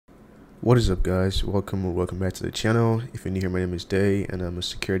What is up, guys? Welcome back to the channel. If you're new here, my name is Day and I'm a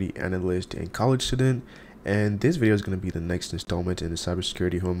security analyst and college student, and this video is going to be the next installment in the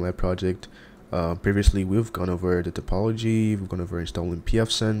cybersecurity home lab project. Previously we've gone over the topology, we've gone over installing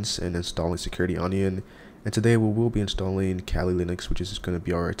pfSense and installing security onion, and today we will be installing Kali Linux, which is going to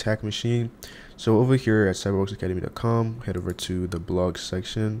be our attack machine. So over here at cyberwoxacademy.com, head over to the blog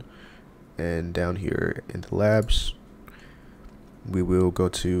section, and down here in the labs we will go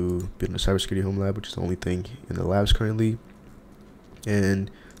to building a cybersecurity home lab, which is the only thing in the labs currently. And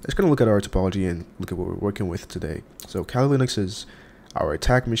let's kind of look at our topology and look at what we're working with today. So Kali Linux is our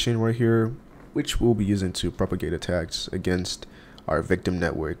attack machine right here, which we'll be using to propagate attacks against our victim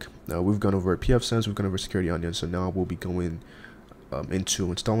network. Now we've gone over pfSense, we've gone over security onion, so now we'll be going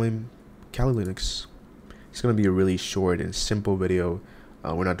into installing Kali Linux. It's going to be a really short and simple video.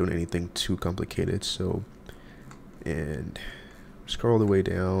 We're not doing anything too complicated. So, and scroll the way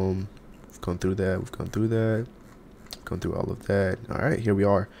down. We've gone through that, gone through all of that. All right, here we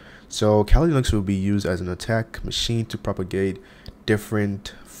are. So Kali Linux will be used as an attack machine to propagate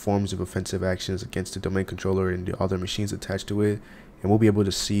different forms of offensive actions against the domain controller and the other machines attached to it, and we'll be able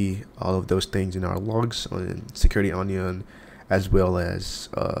to see all of those things in our logs on security onion as well as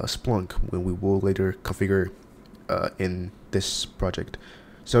Splunk, when we will later configure in this project.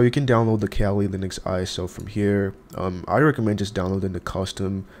 So you can download the Kali Linux ISO from here. I recommend just downloading the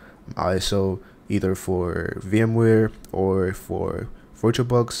custom ISO either for VMware or for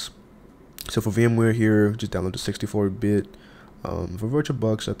VirtualBox. So for VMware here, just download the 64-bit. For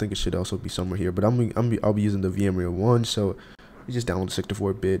VirtualBox, I think it should also be somewhere here, but I'll be using the VMware one. So you just download the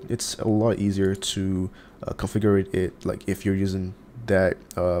 64-bit. It's a lot easier to configure it like if you're using that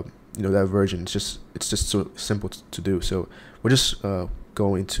that version. It's just so simple to do. So we're just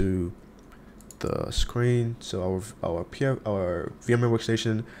go into the screen. So our VMware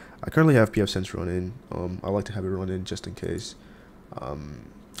workstation, I currently have pfSense running. I like to have it running just in case.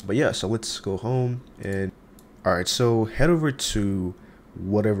 But yeah, so let's go home. And all right, so head over to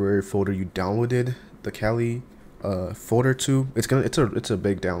whatever folder you downloaded the Kali folder to. It's a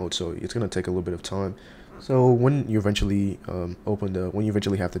big download, so it's gonna take a little bit of time. So when you eventually have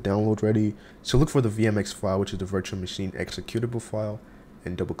the download ready, so look for the VMX file, which is the virtual machine executable file,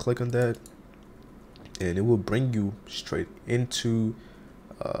 and double click on that, and it will bring you straight into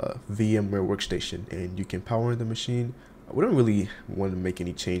VMware workstation, and you can power the machine. We don't really want to make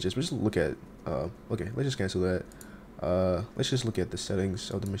any changes. We just look at okay, let's just cancel that. Let's just look at the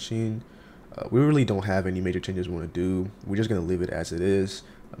settings of the machine. We really don't have any major changes we want to do. We're just gonna leave it as it is.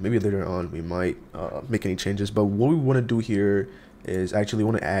 Maybe later on we might make any changes, but what we want to do here is actually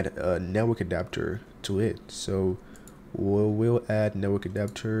want to add a network adapter to it. So we'll add network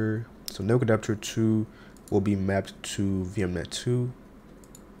adapter. So network adapter 2 will be mapped to VMnet 2.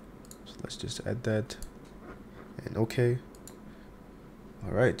 So let's just add that, and okay.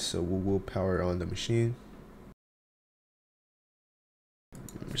 All right, so we'll power on the machine.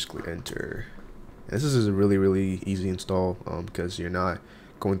 Just click enter. And this is a really easy install because you're not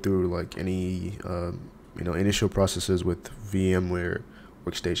going through like any initial processes with VMware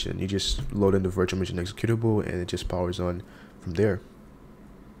workstation. You just load in the virtual machine executable and it just powers on from there.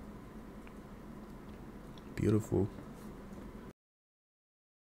 Beautiful.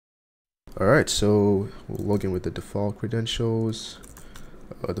 All right, so we'll log in with the default credentials.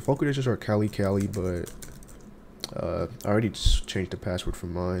 Default credentials are Kali, but I already changed the password for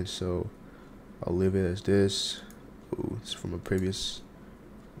mine, so I'll leave it as this. Ooh, it's from a previous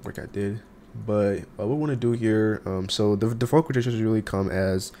work I did. But what we want to do here, so the default credentials really come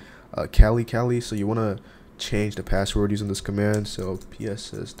as Kali, so you want to change the password using this command. So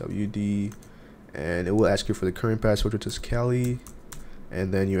psswd, and it will ask you for the current password, which is Kali,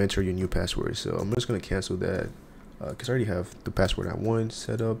 and then you enter your new password. So I'm just going to cancel that because I already have the password I want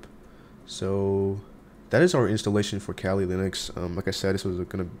set up. So that is our installation for Kali Linux. Like I said, this was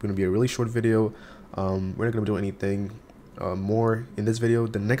gonna be a really short video. We're not gonna do anything more in this video.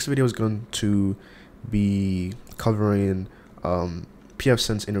 The next video is going to be covering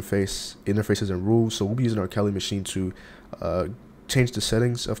pfSense interfaces and rules. So we'll be using our Kali machine to change the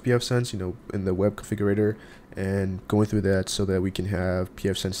settings of pfSense, in the web configurator, and going through that so that we can have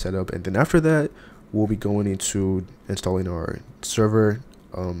pfSense set up. And then after that, we'll be going into installing our server,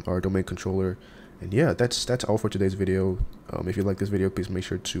 our domain controller. And yeah, that's all for today's video. If you like this video, please make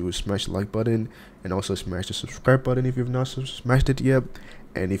sure to smash the like button and also smash the subscribe button if you've not smashed it yet.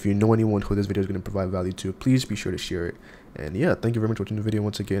 And if you know anyone who this video is going to provide value to, please be sure to share it. And yeah, thank you very much for watching the video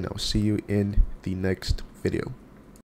once again. I'll see you in the next video.